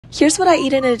Here's what I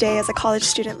eat in a day as a college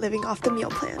student living off the meal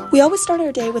plan. We always start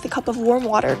our day with a cup of warm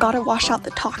water, gotta wash out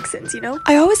the toxins, you know?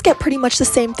 I always get pretty much the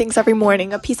same things every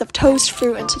morning, a piece of toast,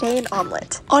 fruit, and today an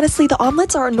omelet. Honestly, the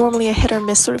omelets are normally a hit or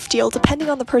miss sort of deal, depending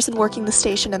on the person working the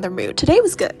station and their mood. Today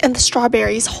was good. And the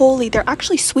strawberries, holy, they're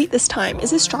actually sweet this time.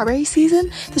 Is it strawberry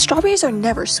season? The strawberries are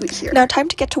never sweet here. Now time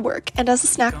to get to work, and as a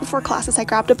snack before classes, I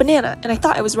grabbed a banana, and I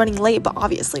thought I was running late, but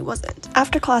obviously wasn't.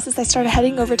 After classes, I started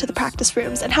heading over to the practice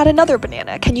rooms and had another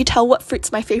banana. Can you tell what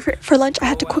fruit's my favorite? For lunch, I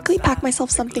had to quickly pack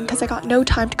myself something because I got no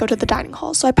time to go to the dining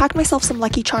hall, so I packed myself some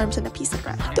Lucky Charms and a piece of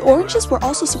bread. The oranges were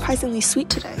also surprisingly sweet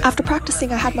today. After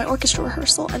practicing, I had my orchestra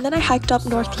rehearsal, and then I hiked up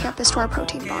North Campus to our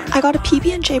protein bar. I got a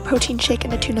PB&J protein shake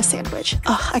and a tuna sandwich.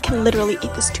 Ugh, I can literally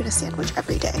eat this tuna sandwich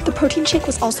every day. The protein shake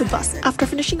was also bussin'. After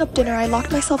finishing up dinner, I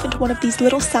locked myself into one of these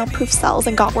little soundproof cells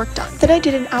and got work done. Then I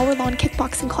did an hour-long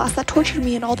kickboxing class that tortured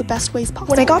me in all the best ways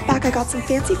possible. When I got back, I got some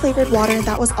fancy flavored water, and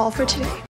that was all for today.